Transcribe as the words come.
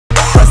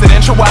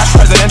watch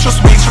presidential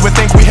speech, you would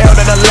think we held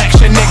an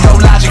election. Nick go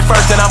logic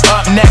first, and I'm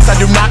up next. I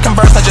do not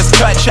converse, I just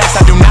cut checks.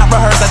 I do not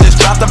rehearse, I just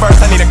drop the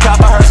verse. I need a cup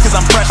of hers, cause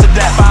I'm fresh to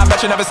death. I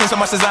bet you never seen so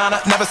much designer.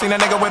 Never seen a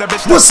nigga with a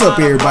bitch. What's up,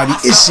 everybody?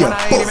 It's your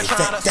boy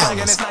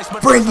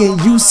FATDOLLAZ, bringing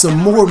you some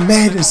more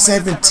Madden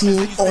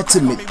 17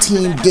 Ultimate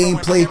Team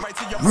gameplay.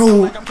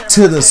 Road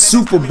to the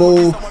Super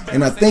Bowl,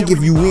 and I think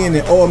if you win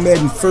in all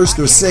Madden first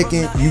or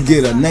second, you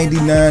get a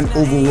 99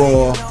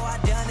 overall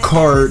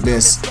card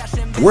that's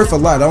worth a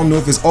lot. I don't know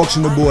if it's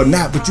auctionable or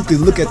not, but you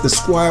can look at the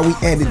squad. We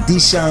added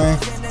Deshaun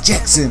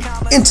Jackson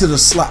into the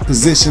slot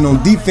position.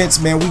 On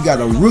defense, man, we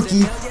got a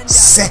rookie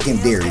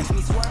secondary.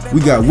 We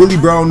got Willie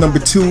Brown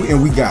 #2,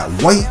 and we got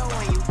White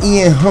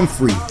Ian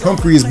Humphrey.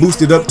 Humphrey is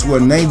boosted up to a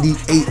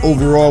 98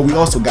 overall. We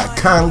also got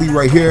Conley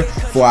right here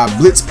for our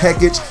blitz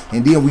package,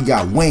 and then we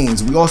got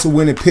Waynes. We also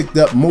went and picked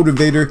up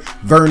Motivator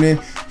Vernon.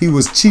 He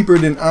was cheaper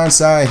than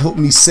Onside, helped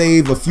me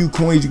save a few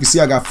coins. You can see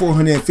I got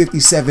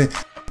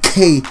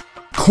 457k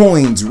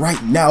coins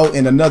right now,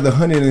 and another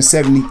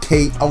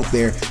 170k out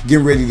there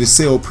getting ready to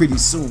sell pretty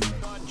soon.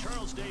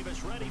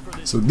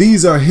 So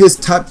these are his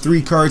top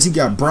 3 cards. He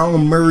got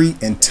Brown, Murray,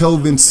 and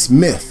Telvin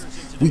Smith.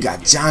 We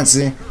got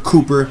Johnson,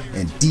 Cooper,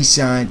 and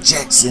Deshaun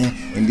Jackson,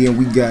 and then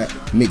we got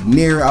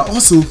McNair. I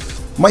also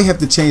might have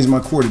to change my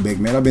quarterback,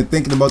 man. I've been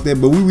thinking about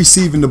that, but we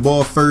receiving the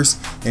ball first,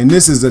 and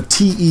this is a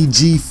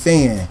TEG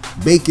fan,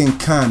 Bacon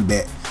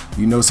Combat,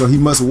 you know, so he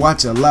must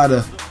watch a lot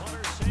of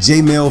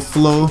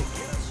JMELLFLO.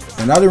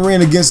 And I done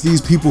ran against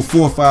these people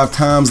 4 or 5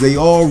 times. They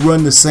all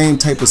run the same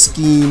type of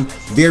scheme,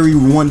 very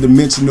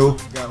one-dimensional.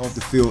 Got off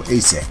the field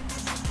ASAP.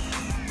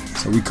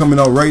 So we coming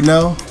out right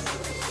now.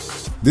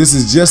 This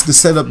is just to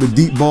set up the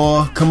deep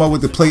ball, come out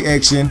with the play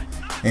action,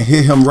 and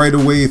hit him right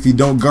away if he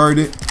don't guard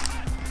it.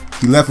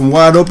 He left him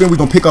wide open. We're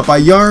going to pick up our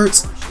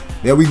yards.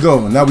 There we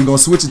go. Now we're going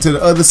to switch it to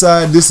the other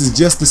side. This is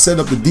just to set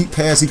up the deep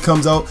pass. He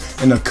comes out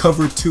in a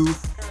cover 2.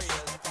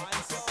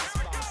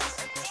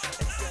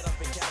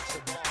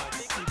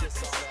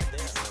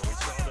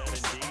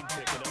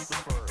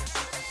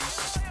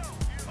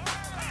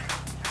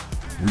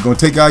 We're going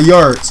to take our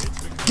yards.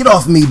 Get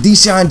off me.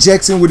 Deshaun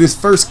Jackson with his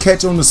first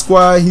catch on the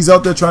squad. He's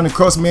out there trying to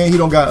cross man. He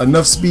don't got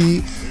enough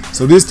speed.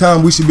 So this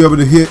time we should be able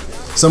to hit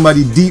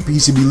somebody deep. He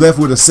should be left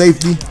with a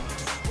safety.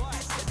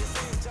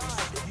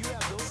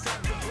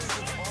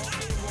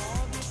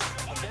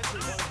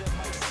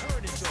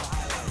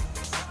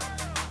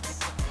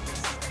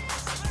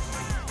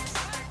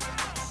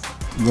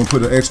 I'm going to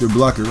put an extra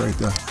blocker right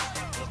there.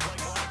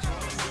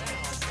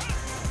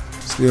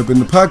 Stay up in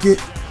the pocket.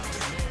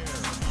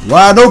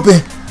 Wide open.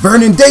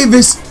 Vernon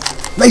Davis.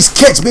 Nice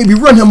catch, baby.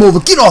 Run him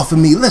over. Get off of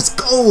me. Let's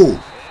go.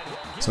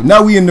 So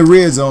now we in the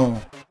red zone.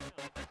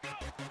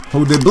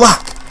 Hold that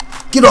block.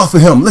 Get off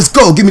of him. Let's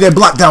go. Give me that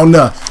block down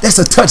there. That's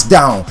a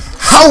touchdown.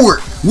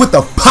 Howard with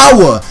the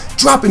power.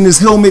 Dropping his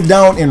helmet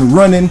down and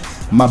running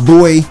my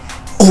boy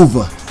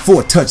over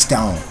for a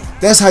touchdown.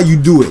 That's how you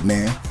do it,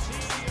 man.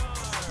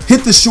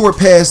 Hit the short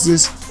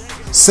passes.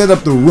 Set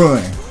up the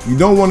run. You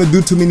don't want to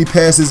do too many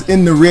passes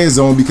in the red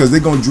zone because they're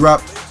going to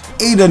drop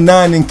 8 or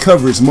 9 in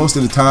coverage most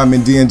of the time,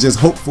 and then just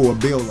hope for a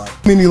bailout.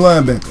 Many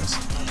linebackers.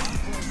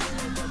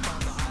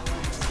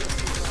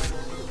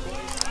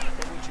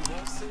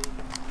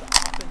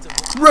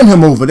 Run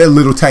him over, that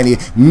little tiny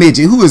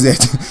midget. Who is that?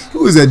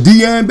 Who is that?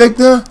 Dion back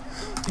there?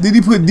 Did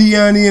he put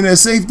Dion in at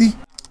safety?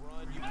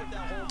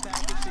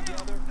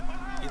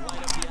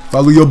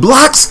 Follow your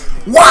blocks.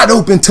 Wide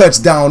open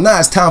touchdown. Now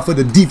it's time for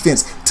the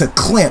defense to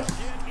clamp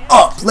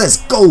up. Let's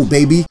go,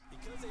 baby.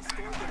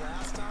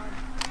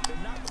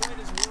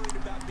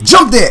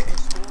 Jump that!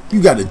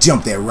 You gotta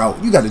jump that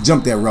route. You gotta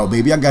jump that route,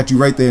 baby. I got you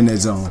right there in that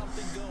zone.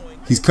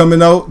 He's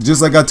coming out,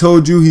 just like I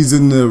told you. He's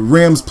in the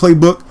Rams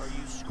playbook.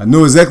 I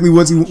know exactly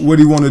what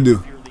he want to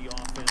do.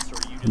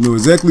 I know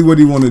exactly what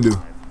he want to do.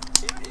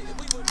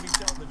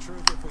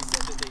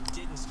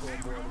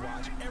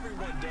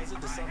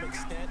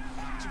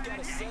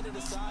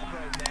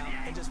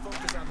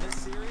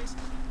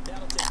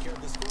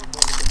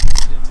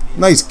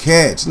 Nice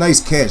catch, nice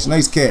catch,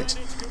 nice catch.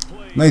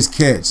 Nice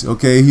catch.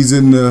 Okay, he's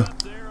in the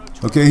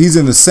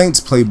Saints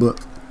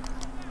playbook.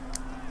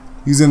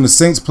 He's in the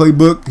Saints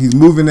playbook. He's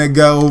moving that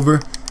guy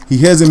over. He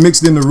hasn't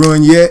mixed in the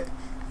run yet.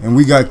 And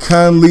we got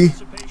Conley.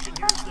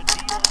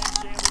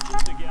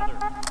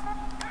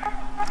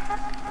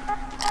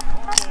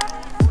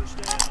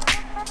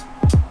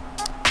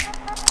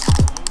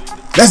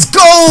 Let's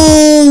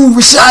go!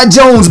 Rashad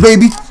Jones,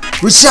 baby.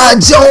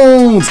 Rashad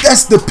Jones.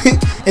 That's the pick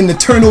and the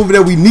turnover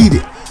that we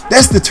needed.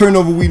 That's the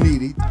turnover we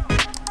needed.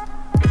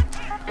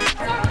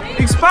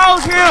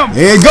 Expose him!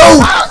 There you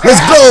go! Let's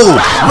go!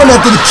 Run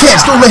after the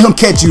catch. Don't let him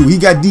catch you. He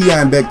got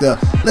Dion back there.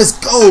 Let's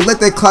go. Let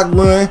that clock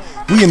run.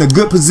 We in a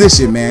good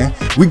position, man.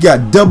 We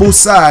got double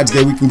sides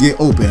that we can get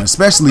open,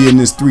 especially in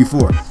this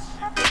 3-4.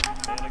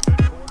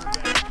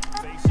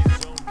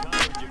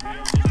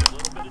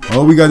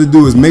 All we got to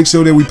do is make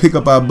sure that we pick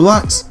up our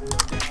blocks.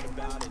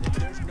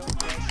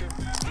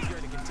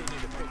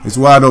 It's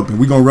wide open.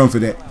 We're going to run for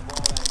that.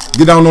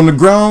 Get down on the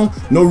ground.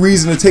 No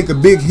reason to take a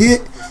big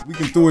hit. We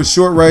can throw it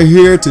short right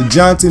here to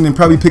Johnson and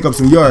probably pick up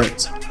some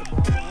yards.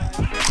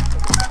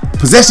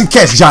 Possession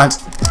catch,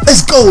 Johnson.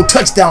 Let's go.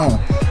 Touchdown.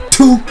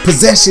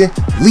 2-possession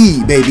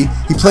lead, baby.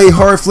 He played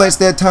hard flats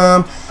that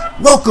time.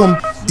 Welcome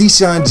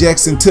Deshaun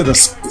Jackson to the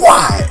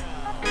squad.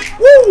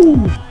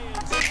 Woo!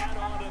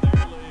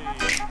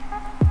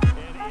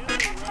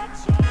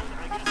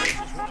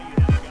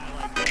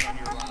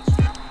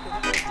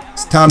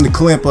 It's time to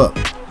clamp up.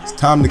 It's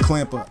time to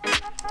clamp up.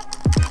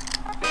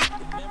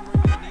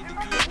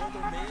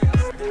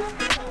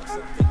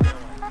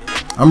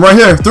 I'm right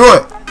here. Throw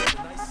it.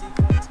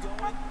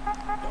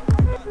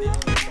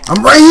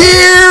 I'm right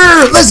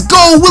here. Let's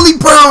go, Willie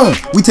Brown.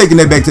 We taking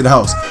that back to the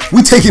house.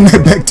 We taking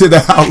that back to the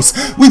house.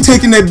 We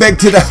taking that back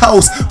to the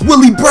house.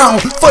 Willie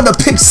Brown for the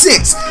pick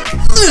 6.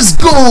 Let's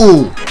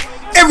go.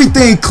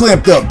 Everything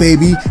clamped up,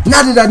 baby.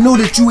 Now that I know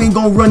that you ain't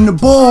gonna run the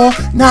ball,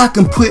 now I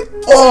can put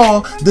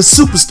all the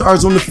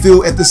superstars on the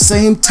field at the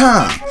same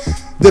time.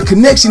 The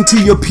connection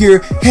to your peer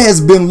has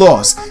been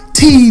lost.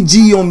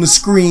 TG on the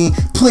screen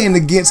playing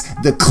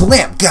against the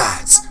clamp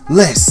guys.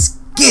 Let's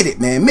get it,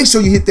 man. Make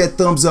sure you hit that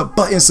thumbs up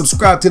button.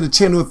 Subscribe to the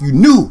channel if you're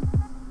new.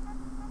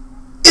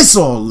 It's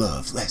all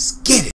love. Let's get it.